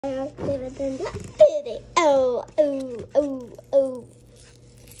Oh,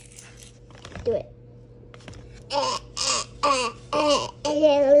 do it.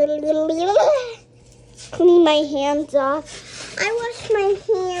 Clean my hands off. I washed my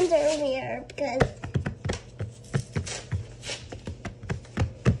hands earlier because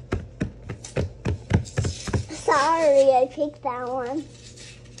sorry I picked that one.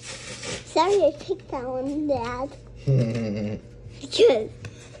 Sorry I picked that one, Dad. Because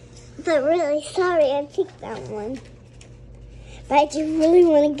I'm really sorry I picked that one. But I just really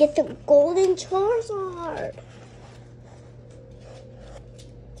want to get the golden Charizard.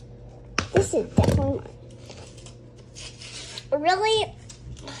 This is definitely mine. Really?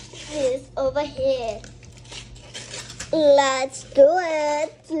 This over here. Let's do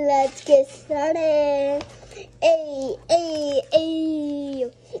it. Let's get started. Hey, hey,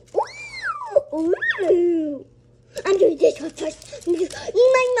 hey. Ooh, ooh. I'm doing this one first. I'm doing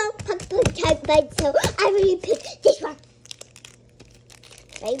my mouth type bite, so I already picked this one.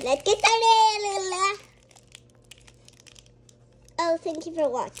 Right, let's get started. Oh, thank you for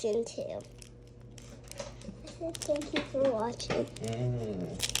watching too. Thank you for watching.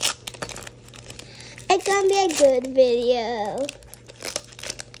 It's gonna be a good video.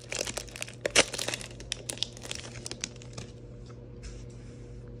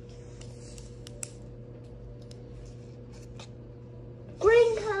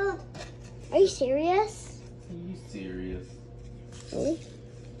 Green code. Are you serious? Are you serious? Really?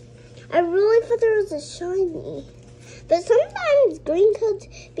 I really thought there was a shiny. But sometimes green codes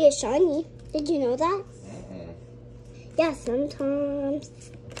be a shiny. Did you know that? Yeah, sometimes.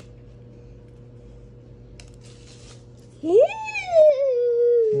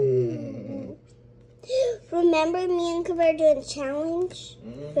 Remember me and Cooper doing a challenge?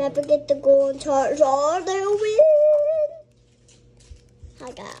 Whoever get the golden Charizard, they'll win.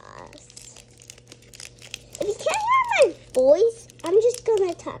 Hi guys. If you can't hear my voice, I'm just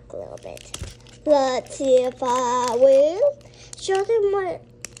gonna talk a little bit. Let's see if I will show them what.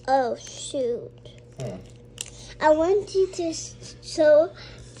 Oh shoot! I want you to show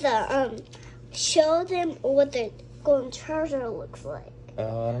them what the golden Charizard looks like.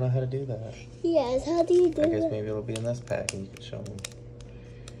 Oh, I don't know how to do that. Yes, how do you do I guess that? maybe it'll be in this pack and you can show them.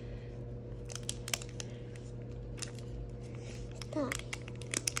 Stop.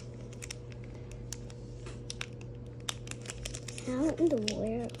 How in the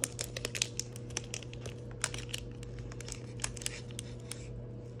world?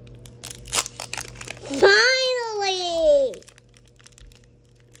 Finally!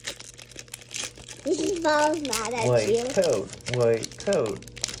 This is Ball's mad at you. Wait, code.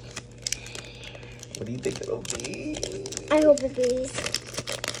 What do you think it'll be? I hope it is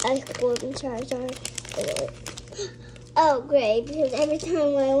a golden Charizard. Oh, great, because every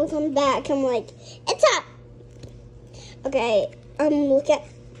time when I look on the back, I'm like, it's up! Okay, look at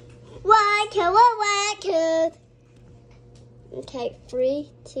white code. Okay, 3,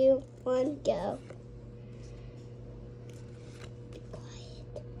 2, 1, go. Be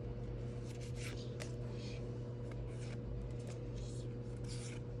quiet.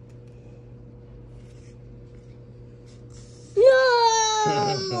 No!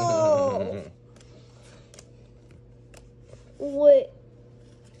 Wait.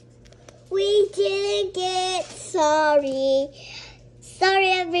 We didn't get, sorry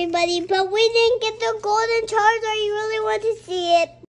everybody, but we didn't get the golden Charizard. You really want to see it.